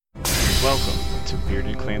Welcome to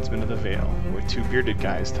Bearded Clansmen of the Vale, where two bearded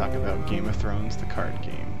guys talk about Game of Thrones, the card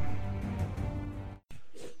game.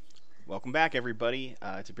 Welcome back, everybody,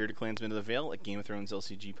 to Bearded Clansmen of the Vale, a Game of Thrones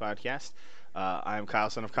LCG podcast. I'm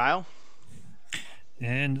Kyle, son of Kyle.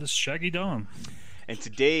 And this is Shaggy Dom. And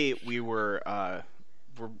today we're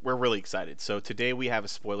really excited. So today we have a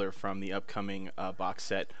spoiler from the upcoming box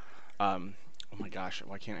set. Oh my gosh,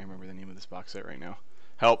 why can't I remember the name of this box set right now?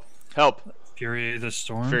 Help! Fury of the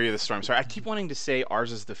Storm. Fury of the Storm. Sorry, I keep wanting to say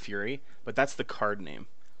ours is the Fury, but that's the card name,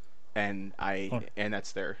 and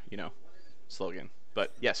that's their slogan.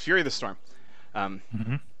 But yes, Fury of the Storm. And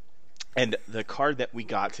the card that we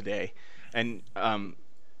got today, and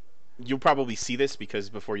you'll probably see this because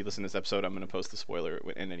before you listen to this episode, I'm going to post the spoiler,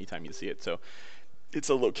 and anytime you see it. So it's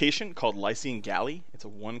a location called Lycian Galley. It's a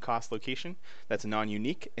one-cost location that's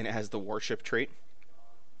non-unique, and it has the Warship trait.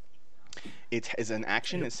 It is an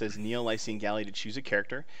action. It says Kneel Lycian Galley to choose a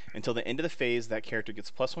character. Until the end of the phase, that character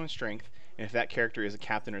gets +1 strength, and if that character is a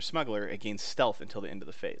captain or smuggler, it gains stealth until the end of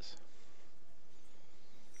the phase.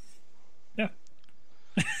 Yeah.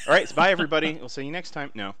 All right, so bye everybody. We'll see you next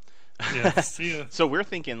time. No. Yeah, see ya. So we're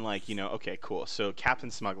thinking okay, cool. So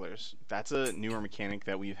Captain Smugglers, that's a newer mechanic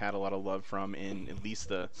that we've had a lot of love from in at least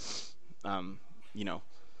the,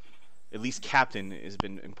 at least Captain has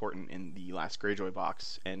been important in the last Greyjoy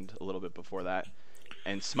box and a little bit before that.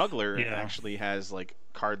 And Smuggler actually has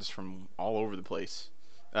cards from all over the place.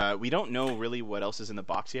 We don't know really what else is in the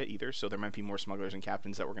box yet either, so there might be more Smugglers and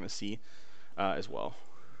Captains that we're going to see as well.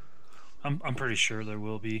 I'm pretty sure there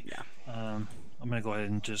will be. Yeah. I'm going to go ahead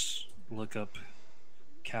and just look up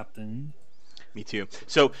Captain. Me too.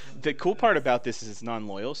 So the cool part about this is it's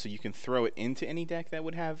non-loyal, so you can throw it into any deck that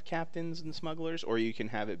would have captains and smugglers, or you can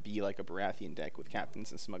have it be like a Baratheon deck with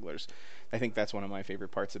captains and smugglers. I think that's one of my favorite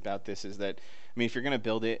parts about this is that, if you're going to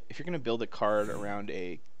build a card around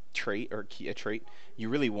a trait or a trait, you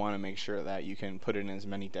really want to make sure that you can put it in as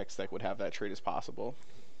many decks that would have that trait as possible.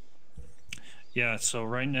 Yeah, so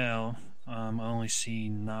right now I only see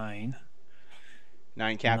 9.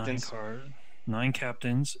 9 captains? 9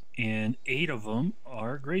 captains, and 8 of them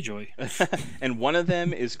are Greyjoy. And one of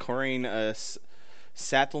them is Corain Sathmantis.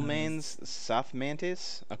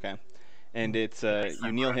 Okay. And it's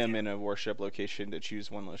you kneel him in a warship location to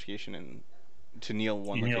choose one location and to kneel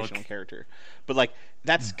one location, one character. But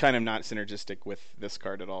that's kind of not synergistic with this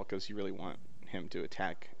card at all because you really want him to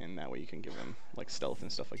attack, and that way you can give him stealth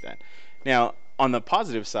and stuff like that. Now, on the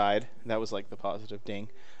positive side, that was the positive ding.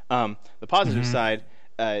 The positive side,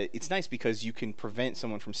 it's nice because you can prevent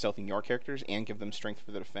someone from stealthing your characters and give them strength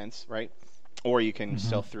for the defense, right? Or you can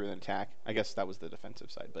stealth through an attack. I guess that was the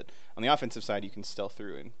defensive side, but on the offensive side, you can stealth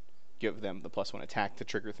through and give them the +1 attack to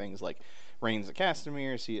trigger things like Rains of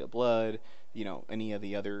Castamere, Sea of Blood, any of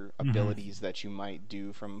the other abilities that you might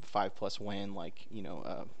do from 5+ win,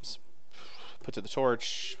 put to the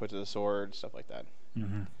torch, put to the sword, stuff like that.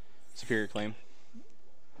 Superior Claim.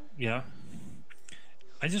 Yeah.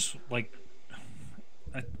 I just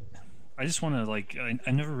I just want to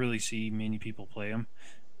I never really see many people play him,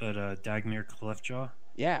 but Dagmir Cleftjaw.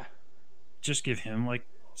 Yeah. Just give him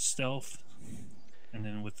stealth, and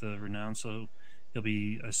then with the renown, so he'll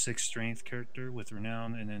be a 6 strength character with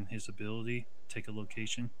renown, and then his ability take a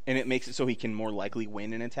location. And it makes it so he can more likely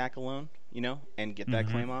win an attack alone, and get that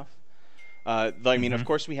claim off. Of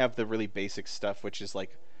course we have the really basic stuff, which is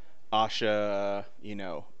Asha,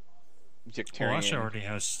 Dictarian. Asha already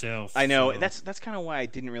has stealth. I know, so that's kind of why I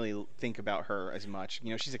didn't really think about her as much.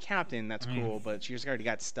 She's a captain, that's cool, but she's already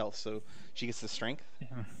got stealth, so she gets the strength.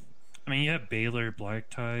 Yeah. You have Baylor,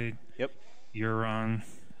 Blacktide. Yep. Euron.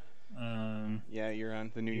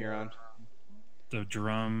 Euron, the new Euron. The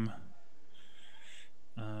drum.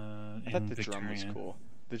 I thought the drum was cool.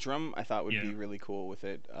 The drum I thought would be really cool with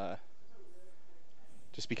it.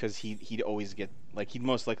 Just because he'd always get he'd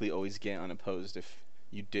most likely always get unopposed if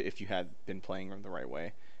you had been playing him the right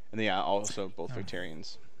way, and also both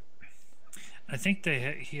Victarians. I think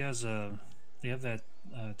they have that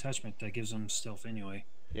attachment that gives them stealth anyway.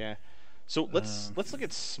 Yeah. So let's look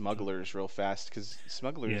at Smugglers real fast because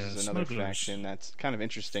Smugglers is another faction that's kind of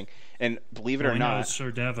interesting. And believe it or not,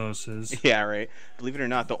 Sir Davos is. Yeah, right. Believe it or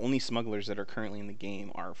not, the only Smugglers that are currently in the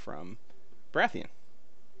game are from Baratheon.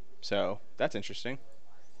 So that's interesting.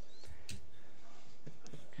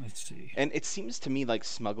 Let's see. And it seems to me like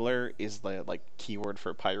Smuggler is the keyword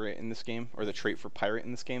for pirate in this game, or the trait for pirate in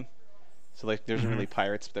this game. So there's really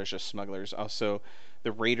pirates, but there's just smugglers. Also,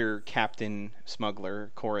 the Raider Captain Smuggler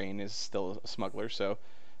Corain is still a smuggler, so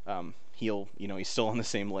he's still on the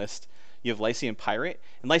same list. You have Lycian Pirate,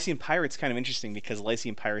 and Lycian Pirate's kind of interesting because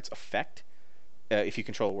Lycian Pirate's effect if you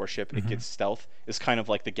control a warship, it gets stealth. It's kind of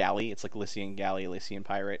like the galley. It's like Lycian galley, Lycian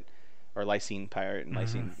pirate, or Lycine pirate and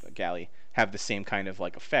Lycine galley have the same kind of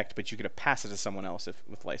like effect, but you could pass it to someone else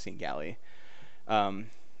with Lycine galley.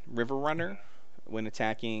 River Runner, when it's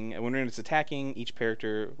attacking, each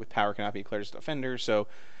character with power cannot be declared as a defender. So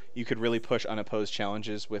you could really push unopposed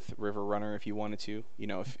challenges with River Runner if you wanted to. You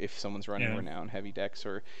know, if someone's running Renown heavy decks,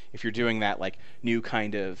 or if you're doing that like new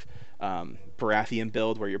kind of Baratheon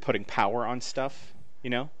build where you're putting power on stuff. You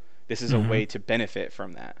know, this is a way to benefit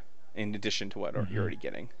from that in addition to what you're already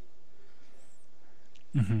getting.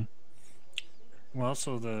 Well,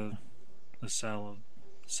 also the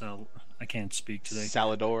I can't speak today.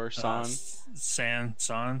 Salladhor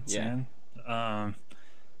Saan.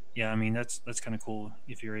 Yeah, I mean that's kind of cool.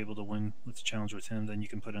 If you're able to win with the challenge with him, then you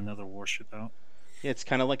can put another warship out. Yeah, it's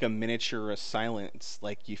kind of like a miniature silence.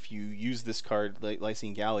 Like if you use this card, like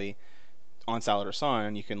Lycine Galley, on Salladhor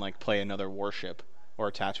Saan, you can like play another warship or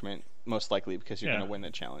attachment, most likely because you're going to win the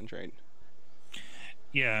challenge, right?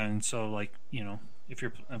 Yeah, and so like if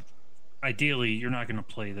you're ideally you're not going to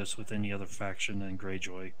play this with any other faction than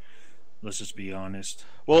Greyjoy. Let's just be honest.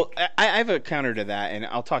 Well, I have a counter to that, and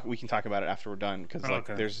we can talk about it after we're done because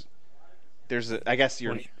there's I guess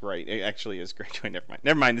you're right. It actually is Greyjoy.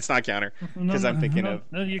 Never mind. It's not counter because I'm thinking of.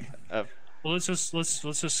 Well, let's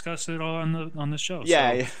discuss it all on the show.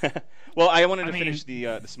 Yeah. So, well, I wanted to finish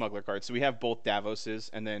the smuggler card. So we have both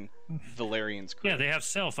Davos's and then Valerian's crew. Yeah, they have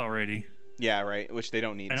stealth already. Yeah, right. Which they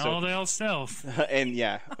don't need. And all they all stealth. And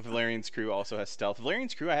Valerian's crew also has stealth.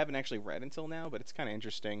 Valerian's crew I haven't actually read until now, but it's kind of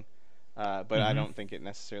interesting. But I don't think it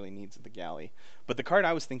necessarily needs the galley. But the card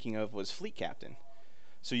I was thinking of was Fleet Captain.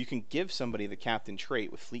 So you can give somebody the captain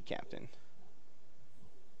trait with Fleet Captain,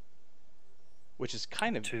 which is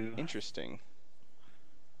kind of interesting.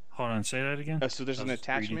 Hold on, say that again. So there's an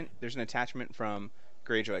attachment. There's an attachment from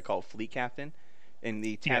Greyjoy called Fleet Captain, and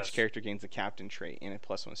the attached character gains the captain trait and a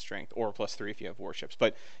 +1 strength, or +3 if you have warships.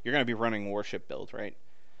 But you're going to be running warship build, right?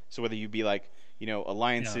 So whether you be like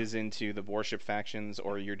alliances into the warship factions,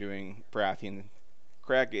 or you're doing Baratheon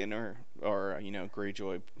Kraken or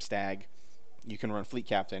Greyjoy Stag, you can run Fleet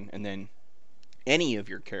Captain, and then any of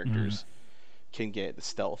your characters can get the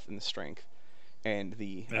stealth and the strength and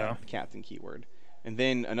the captain keyword. And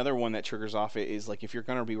then another one that triggers off it is like if you're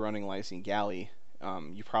going to be running Lycine Galley,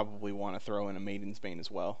 you probably want to throw in a Maiden's Bane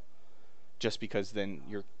as well, just because then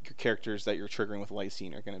your characters that you're triggering with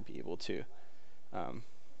Lycine are going to be able to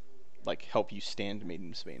help you stand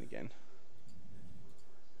Maiden's Bane again.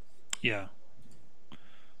 Yeah.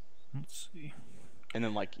 Let's see. And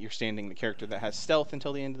then you're standing the character that has stealth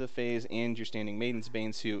until the end of the phase, and you're standing Maiden's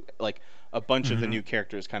Bane, so a bunch of the new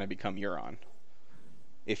characters kind of become Euron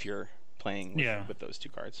if you're playing with those two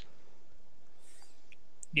cards.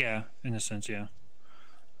 Yeah, in a sense, yeah.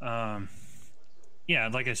 Yeah,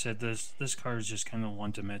 like I said, this card is just kind of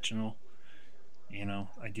one-dimensional.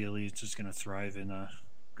 Ideally it's just going to thrive in a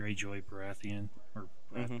Greyjoy Baratheon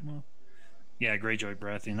Greyjoy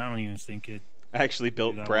Baratheon. I don't even think it. I actually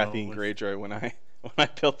built Baratheon Greyjoy when I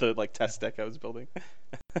built the test deck I was building.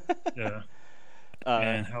 Yeah.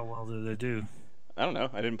 And how well did it do? I don't know.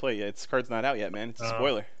 I didn't play it yet. This card's not out yet, man. It's a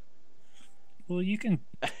spoiler. Well, you can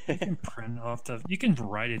print off you can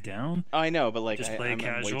write it down. Oh, I know, but just play I'm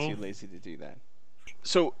casual. way too lazy to do that.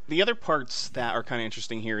 So the other parts that are kind of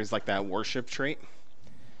interesting here is that warship trait.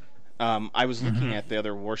 I was looking at the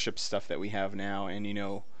other warship stuff that we have now, and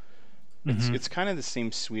it's kind of the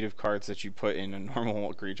same suite of cards that you put in a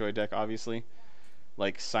normal Greyjoy deck, obviously.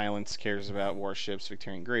 Like Silence cares about warships,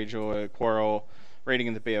 Victorian Greyjoy, Quarrel, Raiding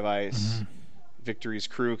in the Bay of Ice, Victory's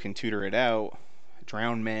crew can tutor it out,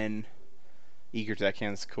 Drowned Men, Eager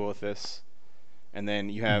Deckhand's cool with this, and then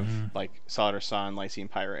you have Salladhor Saan, Lycine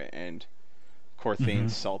Pirate, and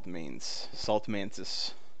Corthane's Salt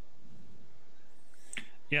Mantis.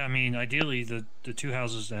 Yeah, I mean, ideally, the two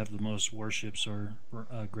houses that have the most warships are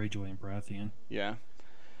Greyjoy and Baratheon. Yeah.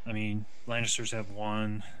 I mean, Lannisters have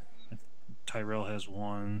one. Tyrell has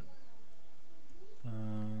one.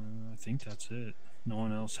 I think that's it. No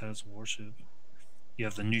one else has warship. You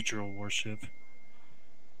have the neutral warship.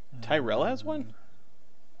 Tyrell has one?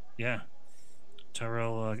 Yeah.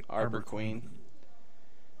 Tyrell Arbor Queen.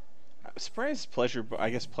 I'm surprised Pleasure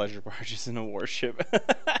Barge isn't a warship.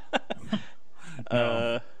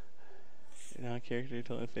 No. Character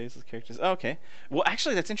telling faceless characters. Oh, okay. Well,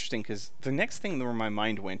 actually, that's interesting because the next thing where my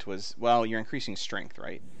mind went was, you're increasing strength,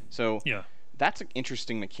 right? So that's an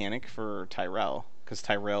interesting mechanic for Tyrell because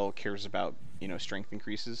Tyrell cares about strength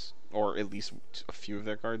increases, or at least a few of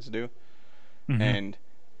their cards do. And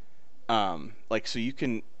so you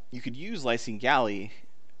could use Lycine Galley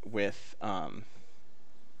with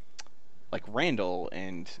like Randall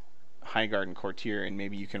and Highguard and Courtier, and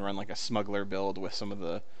maybe you can run like a smuggler build with some of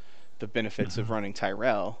the benefits of running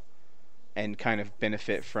Tyrell, and kind of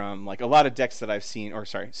benefit from like a lot of decks that I've seen, or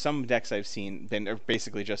sorry, some decks I've seen are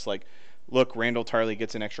basically just like, look, Randall Tarley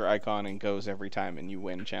gets an extra icon and goes every time, and you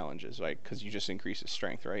win challenges, right? Because you just increase his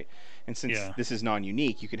strength, right? And since this is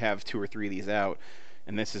non-unique, you could have 2 or 3 of these out,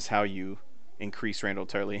 and this is how you increase Randall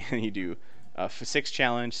Tarley. And you do a 6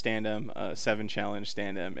 challenge, stand him, a 7 challenge,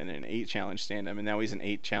 stand him, and an 8 challenge, stand him, and now he's an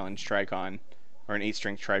 8 challenge Tricon, or an 8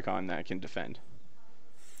 strength Tricon that can defend.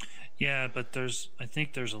 Yeah, but I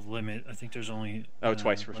think there's a limit. I think there's only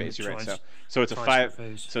twice per phase. You're right. So it's a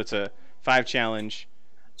 5. So it's a 5 challenge.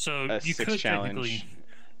 So you could challenge.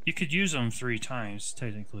 You could use them 3 times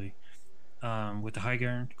technically, with the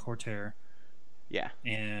Highguard, Courtier. Yeah.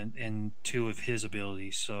 And 2 of his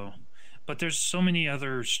abilities. So, but there's so many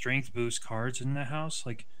other strength boost cards in the house.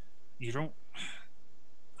 Like, you don't.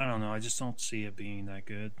 I don't know. I just don't see it being that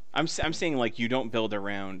good. I'm saying like you don't build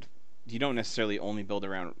around. You don't necessarily only build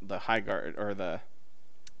around the Highguard or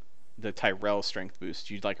the Tyrell strength boost.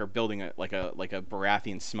 You like are building a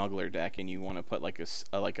Baratheon smuggler deck, and you want to put like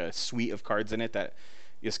a suite of cards in it that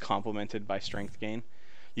is complemented by strength gain.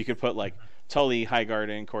 You could put like Tully, Highguard,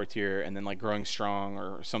 and Courtier, and then like Growing Strong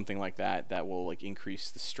or something like that will like increase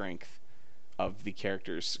the strength of the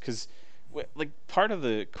characters. Because like part of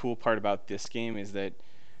the cool part about this game is that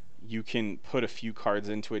you can put a few cards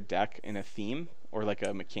into a deck in a theme or like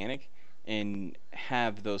a mechanic, and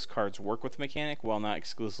have those cards work with the mechanic while not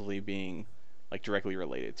exclusively being like directly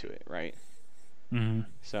related to it, right? Mm-hmm.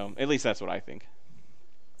 So at least that's what I think.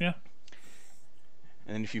 Yeah.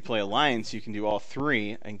 And then if you play Alliance, you can do all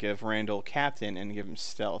 3 and give Randall Captain and give him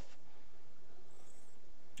Stealth.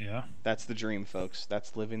 Yeah. That's the dream, folks.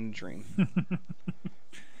 That's living the dream.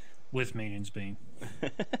 With Maiden's Bane.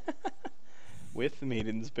 With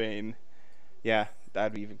Maiden's Bane. Yeah,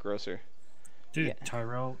 that'd be even grosser. Dude, yeah.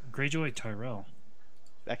 Tyrell, Greyjoy Tyrell.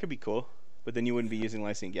 That could be cool, but then you wouldn't be using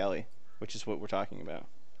Lysine Galley, which is what we're talking about.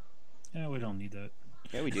 Yeah, we don't need that.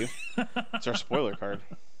 Yeah, we do. It's our spoiler card.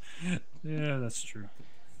 Yeah, that's true.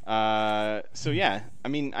 So yeah, I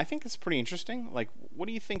mean, I think it's pretty interesting. Like, what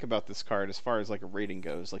do you think about this card as far as like a rating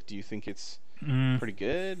goes? Like, do you think it's pretty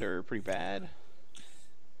good or pretty bad?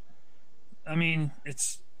 I mean,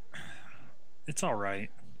 it's all right.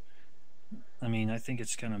 I mean, I think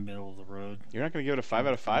it's kind of middle of the road. You're not going to give it a 5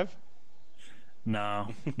 out of 5?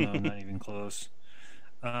 No, not even close.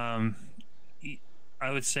 I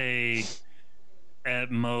would say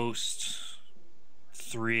at most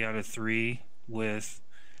 3 out of 3 with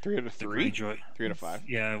 3 out of 3? Greyjoy. 3 out of 5?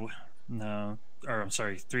 Yeah, no. Or I'm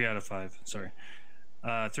sorry, 3 out of 5. Sorry.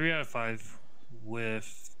 3 out of 5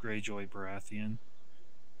 with Greyjoy Baratheon.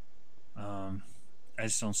 I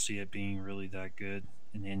just don't see it being really that good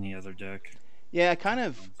in any other deck. Yeah, I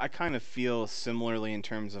kind of feel similarly in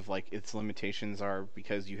terms of like its limitations are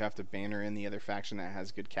because you have to banner in the other faction that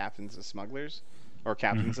has good captains as smugglers, or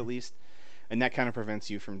captains at least, and that kind of prevents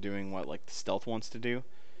you from doing what like the Stealth wants to do,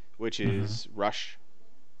 which is rush.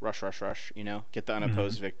 You know, get the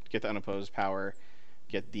unopposed get the unopposed power,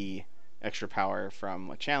 get the extra power from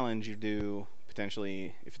a challenge you do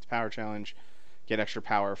potentially if it's power challenge, get extra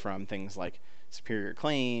power from things like Superior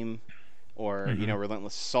Claim. Or you know,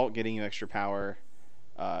 Relentless Assault getting you extra power,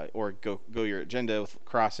 or go your agenda with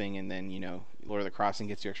Crossing, and then you know Lord of the Crossing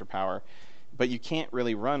gets you extra power, but you can't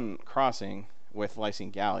really run Crossing with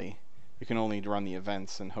Lysine Galley. You can only run the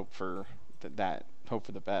events and hope for hope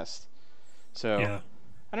for the best. So yeah.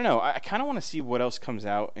 I don't know. I kind of want to see what else comes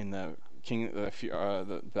out in the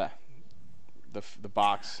the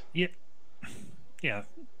box. Yeah. Yeah.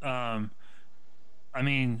 I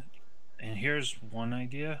mean. And here's one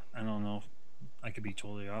idea. I don't know if I could be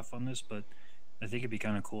totally off on this, but I think it'd be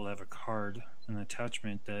kind of cool to have a card, an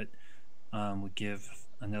attachment that would give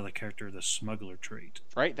another character the smuggler trait.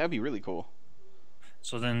 Right? That'd be really cool.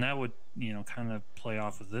 So then that would, you know, kind of play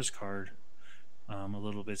off of this card a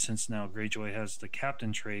little bit, since now Greyjoy has the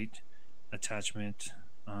captain trait attachment.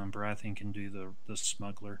 Baratheon can do the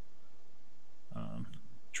smuggler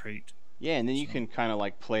trait. Yeah, and then you can kind of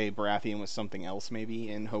like play Baratheon with something else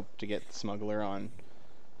maybe and hope to get the smuggler on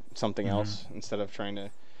something else instead of trying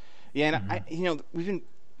to. Yeah, and I, you know, we've been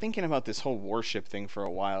thinking about this whole warship thing for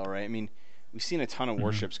a while, right? I mean, we've seen a ton of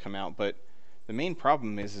warships come out, but the main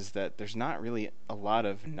problem is that there's not really a lot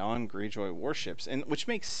of non-Greyjoy warships, and which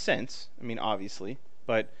makes sense. I mean, obviously,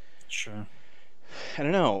 but sure. I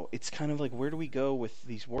don't know. It's kind of like, where do we go with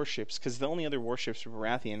these warships? Because the only other warships for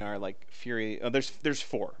Baratheon are like Fury. Oh, there's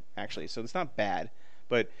 4 actually, so it's not bad.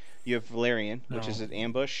 But you have Valerian, which is an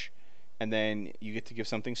ambush, and then you get to give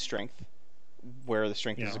something strength, where the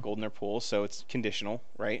strength is Yeah. a gold in their pool, so it's conditional,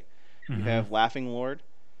 right? You Mm-hmm. have Laughing Lord,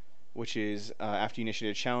 which is after you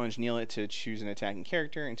initiate a challenge, kneel it to choose an attacking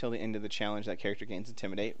character. Until the end of the challenge, that character gains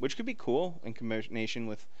Intimidate, which could be cool in combination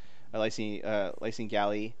with a Lysine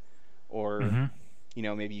Galley, or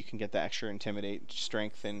Mm-hmm. maybe you can get the extra Intimidate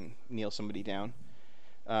strength and kneel somebody down.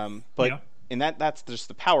 But Yeah. and that's just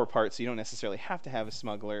the power part, so you don't necessarily have to have a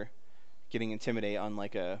smuggler. Getting Intimidate on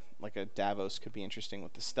like a Davos could be interesting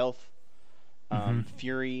with the stealth. Mm-hmm.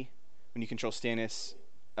 Fury, when you control Stannis,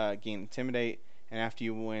 gain Intimidate, and after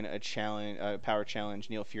you win a power challenge,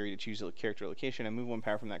 kneel Fury to choose a character location and move one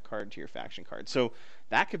power from that card to your faction card. So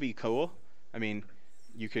that could be cool. I mean,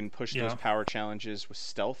 you can push those Yeah. power challenges with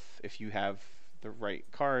stealth if you have the right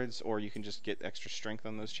cards, or you can just get extra strength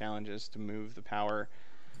on those challenges to move the power.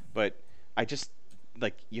 But I just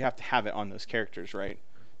you have to have it on those characters, right?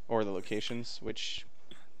 Or the locations, which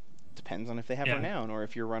depends on if they have Yeah. renown or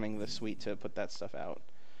if you're running the suite to put that stuff out.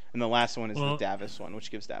 And the last one is the Well, Davos one,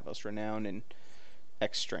 which gives Davos renown and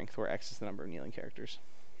X strength, where X is the number of kneeling characters.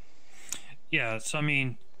 yeah. So I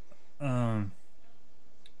mean, um,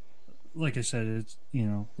 like I said, it's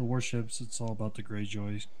the warships. It's all about the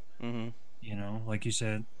Greyjoys. Mm-hmm. Like you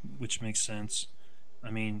said, which makes sense.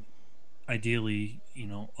 I mean, ideally,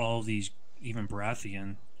 all these even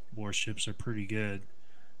Baratheon warships are pretty good.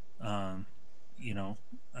 Um,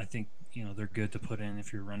 I think they're good to put in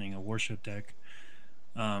if you're running a warship deck.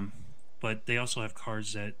 Um, but they also have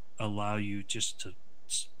cards that allow you just to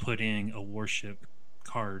put in a warship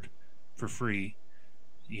card for free.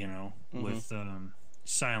 Mm-hmm. With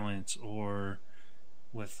Silence or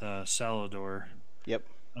with Salador. Yep.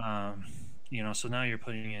 So now you're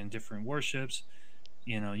putting in different warships.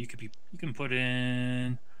 You can put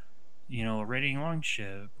in a raiding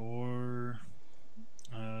longship, or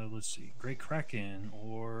let's see, Great Kraken,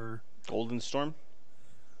 or Golden Storm.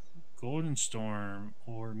 Golden Storm,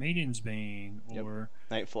 or Maiden's Bane, Yep. or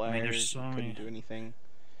Night Flyers. there's so couldn't many. do anything.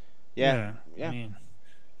 Yeah. I mean,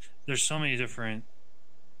 there's so many different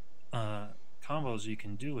combos you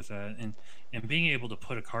can do with that, and being able to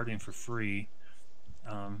put a card in for free.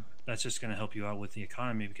 That's just going to help you out with the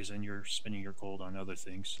economy, because then you're spending your gold on other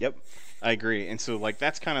things. Yep, I agree. And so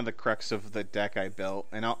that's kind of the crux of the deck I built,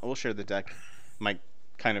 and we'll share the deck, my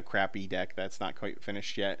kind of crappy deck that's not quite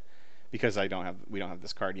finished yet, because we don't have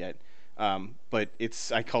this card yet. But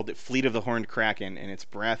I called it Fleet of the Horned Kraken, and it's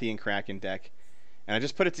Baratheon Kraken deck, and I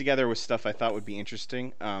just put it together with stuff I thought would be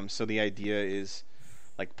interesting. So the idea is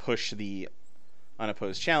push the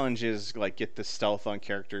unopposed challenges, get the stealth on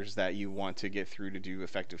characters that you want to get through to do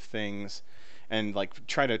effective things, and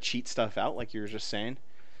try to cheat stuff out, like you were just saying.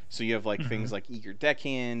 So you have things like Eager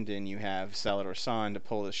Deckhand, and you have Salador Saan to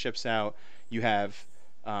pull the ships out. You have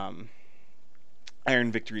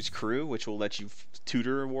Iron Victory's Crew, which will let you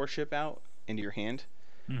tutor a warship out into your hand.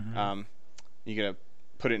 Mm-hmm. You gotta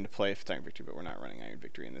put it into play if it's Iron Victory, but we're not running Iron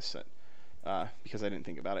Victory in this set because I didn't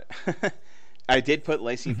think about it. I did put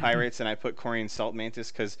Lysine Pirates, and I put Corian Salt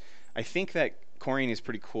Mantis because I think that Corian is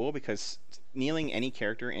pretty cool, because kneeling any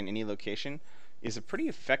character in any location is a pretty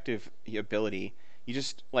effective ability. You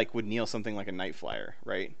just would kneel something like a Night Flyer,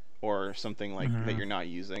 right? Or something that you're not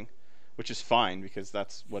using, which is fine because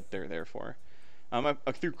that's what they're there for. I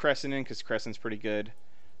threw Crescent in because Crescent's pretty good.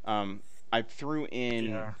 I threw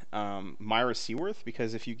in Myra Seaworth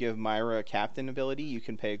because if you give Myra a captain ability, you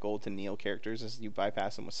can pay a gold to kneel characters as you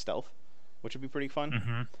bypass them with stealth, which would be pretty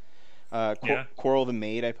fun. Mm-hmm. Coral the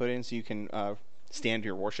Maid I put in so you can stand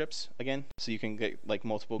your warships again, so you can get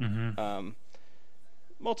multiple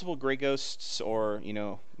multiple Grey Ghosts, or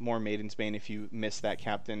more Maiden's Bane if you miss that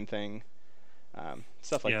captain thing,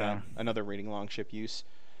 stuff like that. Another raiding longship use,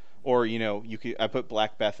 or I put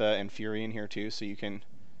Black Betha and Fury in here too, so you can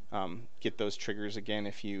get those triggers again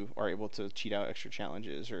if you are able to cheat out extra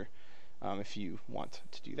challenges, or if you want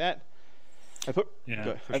to do that. I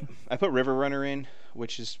put River Runner in,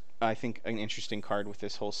 which is I think an interesting card with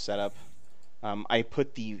this whole setup. I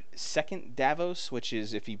put the second Davos, which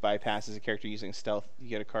is if he bypasses a character using stealth, you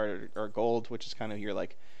get a card or gold, which is kind of your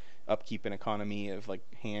upkeep and economy of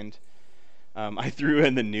hand. I threw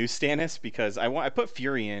in the new Stannis because I put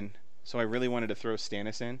Fury in, so I really wanted to throw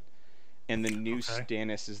Stannis in, and the new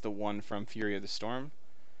Stannis is the one from Fury of the Storm,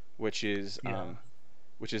 which is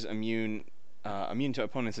immune to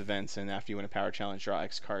opponent's events, and after you win a power challenge, draw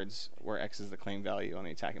X cards, where X is the claim value on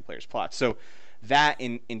the attacking player's plot. So that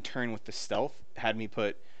in turn with the stealth had me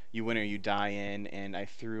put you win or you die in, and I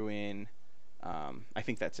threw in I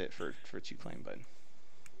think that's it for 2 claim, but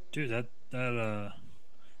dude, that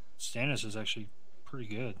Stannis is actually pretty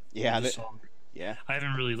good. Yeah, I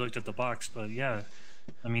haven't really looked at the box, but yeah,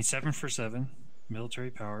 I mean 7 for 7 military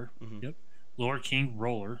power. Mm-hmm. Yep. Lore King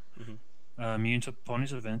Roller. Hmm. Immune to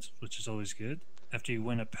opponent's events, which is always good. After you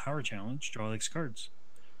win a power challenge, draw X cards.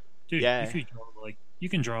 Dude, Yeah, if you draw you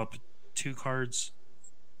can draw up 2 cards,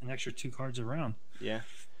 an extra 2 cards around. yeah.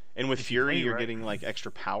 And with If you Fury, play you're right. getting like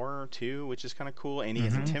extra power too, which is kind of cool. And he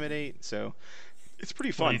has Mm-hmm. Intimidate, so it's pretty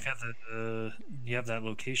Well, fun. you have that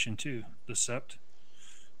location too, the Sept.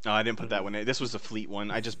 Oh, I didn't put that The one in. This was a fleet one.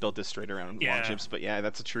 I just built this straight around yeah, longships, but yeah,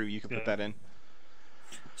 that's a true. You could put yeah. that in.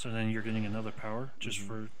 So then you're getting another power just Hmm.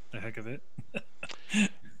 for the heck of it.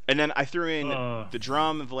 And then I threw in Uh, the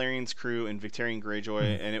Drum, Valerian's crew, and Victarion Greyjoy,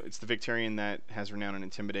 mm, and it's the Victarion that has Renown and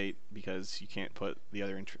Intimidate because you can't put the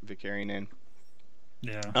other Victarion in.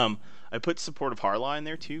 yeah, I put Support of Harlaw in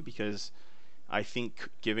there too because I think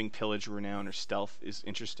giving Pillage, Renown, or Stealth is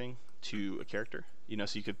interesting to a character. You know,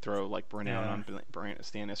 so you could throw like Renown yeah. on Brant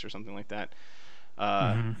Stannis or something like that.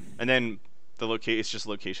 Uh, Mm-hmm. and then it's just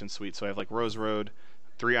location suite. So I have like Rose Road,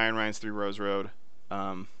 3 Iron Mines, 3 Rose Road,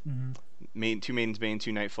 um, Mm-hmm. 2 Maiden's Bane,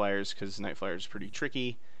 2 Night Flyers because Night Flyers is pretty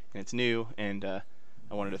tricky and it's new, and I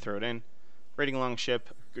wanted to throw it in. Raiding Longship,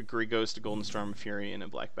 Grey Ghost, a Golden Storm, a Fury, and a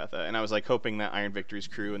Black Betha. And I was like hoping that Iron Victory's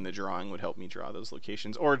crew and the drawing would help me draw those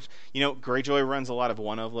locations. Or, Greyjoy runs a lot of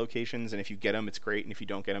one-of locations, and if you get them, it's great, and if you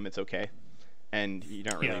don't get them, it's okay. And you're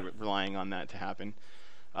not really Yeah. relying on that to happen.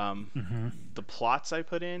 Um, Mm-hmm. the plots I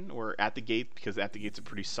put in were At the Gate, because At the Gate's a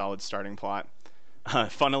pretty solid starting plot.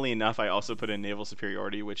 Funnily enough, I also put in Naval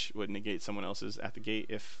Superiority, which would negate someone else's At the Gate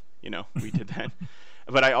if, we did that.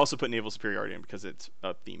 But I also put Naval Superiority in because it's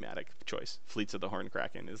a thematic choice. Fleets of the Horned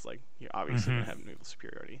Kraken is like, you're obviously Mm-hmm. going to have Naval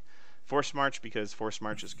Superiority. Force March, because Force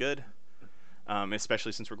March is good.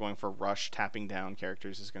 Especially since we're going for rush, tapping down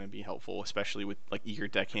characters is going to be helpful, especially with like Eager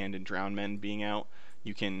Deckhand and Drown Men being out.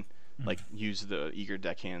 You can like use the Eager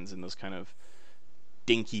Deckhands and those kind of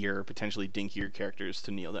potentially dinkier characters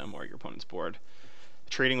to kneel them or your opponent's board.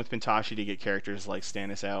 Trading with Pintashi to get characters like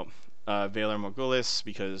Stannis out. Valar Morghulis,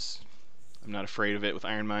 because I'm not afraid of it with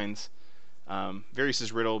Iron Mines.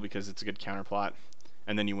 Varys' Riddle, because it's a good counterplot.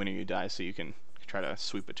 And then you win or you die, so you can try to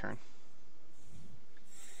sweep a turn.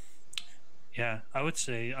 Yeah, I would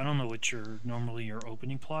say I don't know what normally your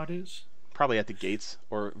opening plot is. Probably At the Gates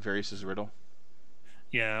or Varys' Riddle.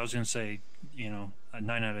 Yeah, I was gonna say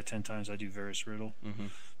 9 out of 10 times I do Varys Riddle Mm-hmm.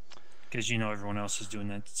 because everyone else is doing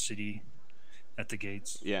that city at the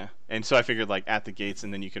gates. Yeah, and so I figured like At the Gates,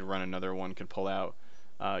 and then you could run another one, could pull out,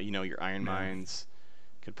 your Iron Yeah. Mines,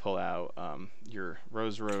 could pull out your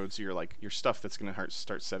Rose Roads, your stuff that's gonna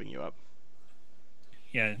start setting you up.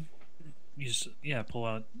 Yeah, pull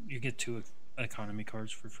out. You get 2 economy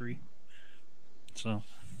cards for free. So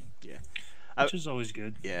Yeah. which is always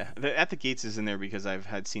good. Yeah, At the Gates is in there because I've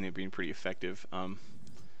had seen it being pretty effective. I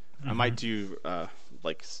Mm-hmm. might do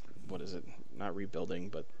what is it? Not rebuilding,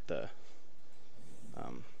 but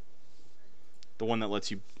um, the one that lets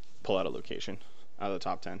you pull out a location out of the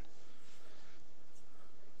top 10.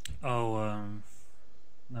 Oh,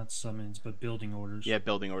 not summons, but building orders. Yeah,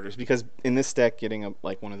 building orders, because in this deck, getting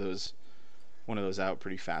one of those out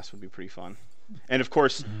pretty fast would be pretty fun. And of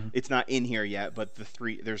course, Mm-hmm. it's not in here yet, but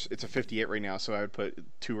it's a 58 right now, so I would put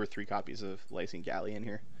 2 or 3 copies of Lysine Galley in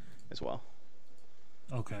here as well.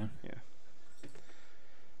 Okay. Yeah.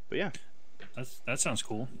 But yeah. That sounds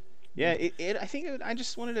cool. Yeah, I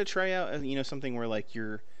just wanted to try out, something where like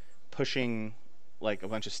you're pushing like a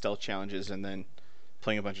bunch of stealth challenges and then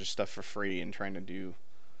playing a bunch of stuff for free and trying to do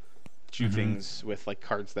things with like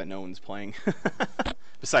cards that no one's playing,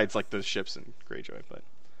 besides like those ships and Greyjoy, but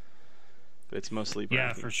it's mostly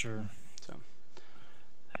Yeah, for sure. So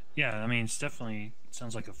Yeah, I mean, it's definitely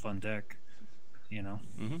sounds like a fun deck.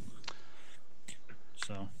 mm-hmm.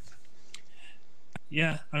 So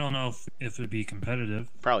yeah, I don't know if it'd be competitive.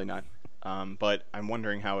 Probably not, but I'm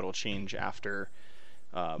wondering how it'll change after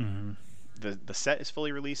Mm-hmm. the set is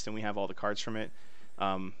fully released and we have all the cards from it.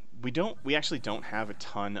 We actually don't have a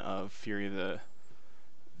ton of Fury of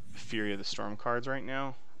the Storm cards right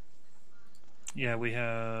now. Yeah, we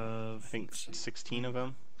have, I think 16 of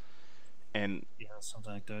them, and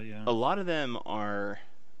something like that. Yeah. a lot of them are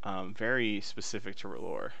very specific to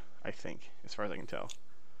R'hllor, I think, as far as I can tell.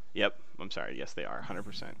 Yep, I'm sorry. Yes, they are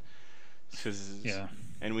 100%. Yeah.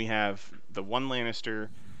 And we have the 1 Lannister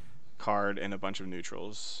card and a bunch of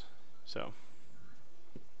neutrals. So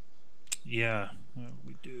Yeah,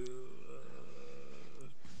 we do.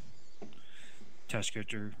 Task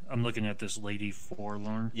character. I'm looking at this Lady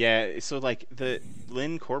Forlorn. yeah, so like the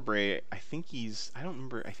Lyn Corbray, I think he's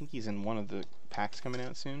in one of the packs coming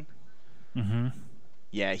out soon. Mm-hmm.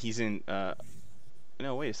 Yeah, he's in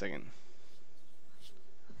no, wait a second.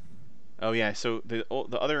 Oh yeah, so the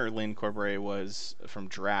other Lane Corbury was from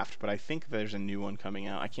Draft, but I think there's a new one coming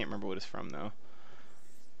out. I can't remember what it's from though.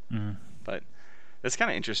 But that's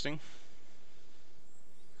kind of interesting.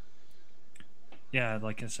 Yeah,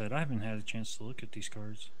 like I said, I haven't had a chance to look at these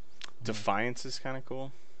cards. Defiance is kind of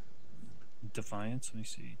cool. Defiance. Let me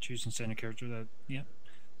see. Choose and send a character that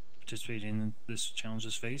participate in this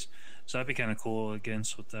challenges phase. So that'd be kind of cool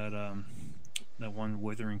against with that that one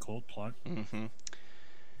Withering Cold plot. Mm-hmm.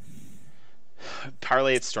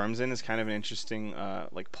 Parlay at Storms In is kind of an interesting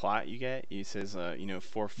like plot you get. He says it's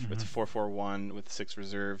 4/4/1 with 6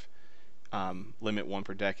 reserve, limit 1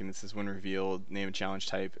 per deck, and it says when revealed, name a challenge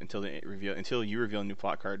type until you reveal a new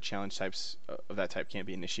plot card. Challenge types of that type can't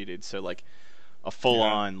be initiated. So like a full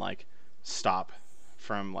on like stop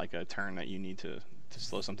from like a turn that you need to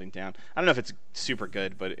slow something down. I don't know if it's super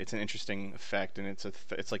good, but it's an interesting effect, and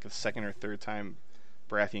it's like the second or third time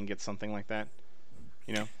Baratheon gets something like that.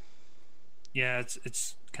 You know. Yeah,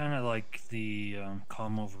 it's kind of like the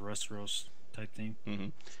Calm over Westeros type thing. Mm-hmm.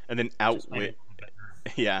 And then Outwit.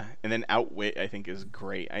 Yeah, and then Outwit I think is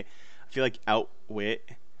great. I feel like Outwit,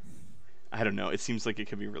 I don't know, it seems like it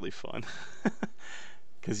could be really fun.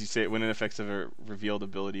 Because you say when an effect of a revealed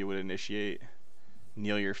ability would initiate,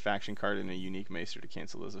 kneel your faction card in a unique maester to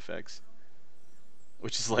cancel those effects.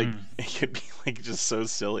 Which is like, it could be like just so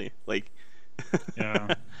silly. Like,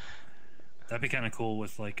 yeah. That'd be kind of cool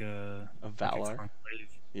with like a Valar. Like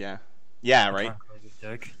yeah, right.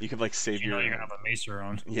 Deck. You could like save you're gonna have a Maester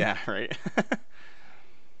on. Yeah, right.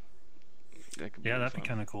 That'd be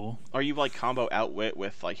kind of cool. Or you like combo Outwit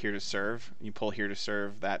with like Here to Serve. You pull Here to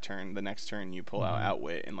Serve that turn. The next turn you pull out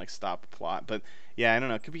Outwit and like stop a plot. But yeah, I don't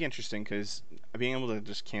know. It could be interesting because being able to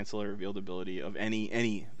just cancel a revealed ability of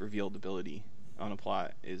any revealed ability on a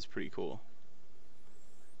plot is pretty cool.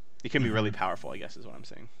 It can be really powerful, I guess, is what I'm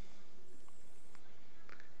saying.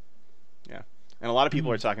 Yeah, and a lot of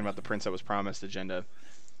people are talking about the Prince That Was Promised agenda.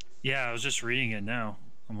 Yeah, I was just reading it now.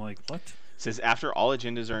 I'm like, what? It says after all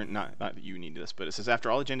agendas are not that you need this, but it says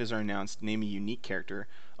after all agendas are announced, name a unique character.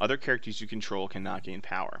 Other characters you control cannot gain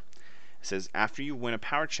power. It says after you win a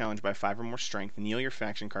power challenge by 5 or more strength, kneel your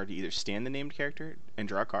faction card to either stand the named character and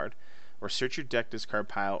draw a card, or search your deck discard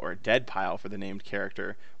pile or a dead pile for the named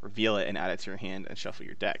character, reveal it and add it to your hand and shuffle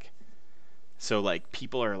your deck. So like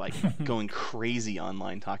people are like going crazy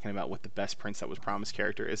online talking about what the best Prince That Was Promised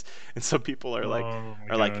character is, and so people are like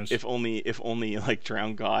like if only like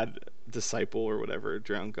Drowned God Disciple or whatever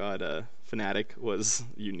Drowned God Fanatic was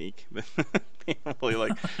unique. Really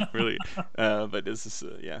like really, but this is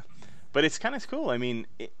but it's kind of cool. I mean,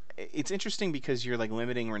 it's interesting because you're like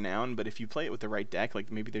limiting renown, but if you play it with the right deck,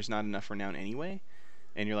 like maybe there's not enough renown anyway,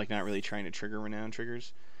 and you're like not really trying to trigger renown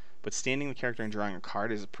triggers. But standing the character and drawing a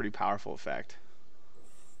card is a pretty powerful effect.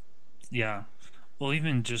 Yeah. Well,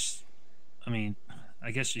 even just, I mean,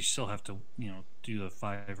 I guess you still have to, do the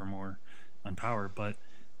 5 or more on power. But,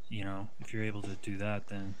 if you're able to do that,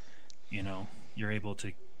 then, you're able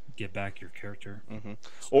to get back your character. Mm-hmm.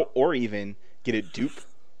 Or even get a dupe,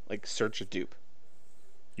 like search a dupe.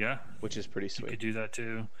 Yeah. Which is pretty sweet. You could do that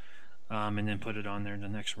too. And then put it on there in the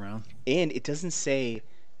next round. And it doesn't say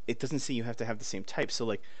you have to have the same type. So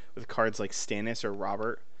like with cards like Stannis or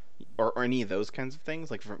Robert or any of those kinds of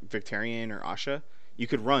things, like Victarion or Asha, you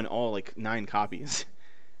could run all like 9 copies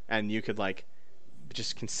and you could like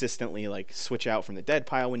just consistently like switch out from the dead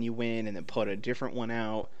pile when you win and then put a different one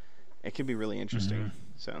out. It can be really interesting.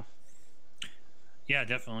 So yeah,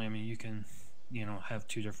 definitely. I mean, you can have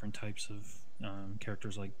 2 different types of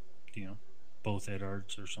characters, like both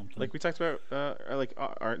Eddards or something. Like we talked about,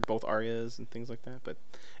 both Arias and things like that. But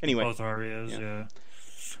anyway, both Arias, yeah.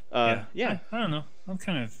 I don't know.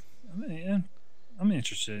 I'm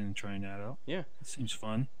interested in trying that out. Yeah, it seems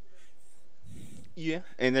fun. Yeah,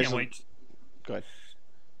 and there's can't wait. Go ahead.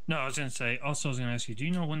 No, I was gonna say. Also, I was gonna ask you. Do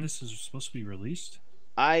you know when this is supposed to be released?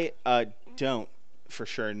 I don't for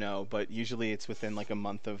sure know, but usually it's within like a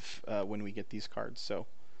month of when we get these cards. So,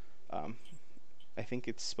 I think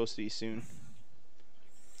it's supposed to be soon.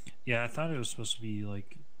 Yeah, I thought it was supposed to be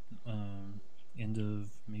like end of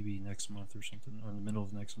maybe next month or something, or in the middle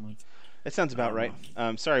of next month. That sounds about right.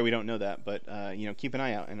 Sorry we don't know that, but keep an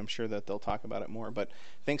eye out, and I'm sure that they'll talk about it more. But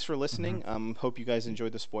thanks for listening. Hope you guys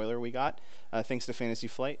enjoyed the spoiler we got. Thanks to Fantasy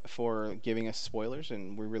Flight for giving us spoilers,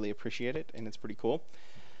 and we really appreciate it, and it's pretty cool.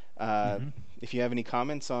 If you have any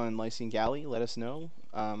comments on Lycian Galley, let us know.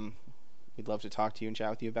 We'd love to talk to you and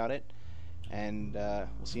chat with you about it. And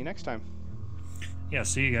we'll see you next time. Yeah,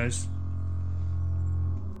 see you guys.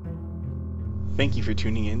 Thank you for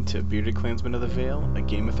tuning in to Bearded Clansmen of the Vale, a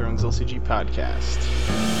Game of Thrones LCG podcast.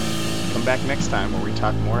 Come back next time where we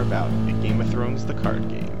talk more about Game of Thrones the card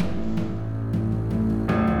game.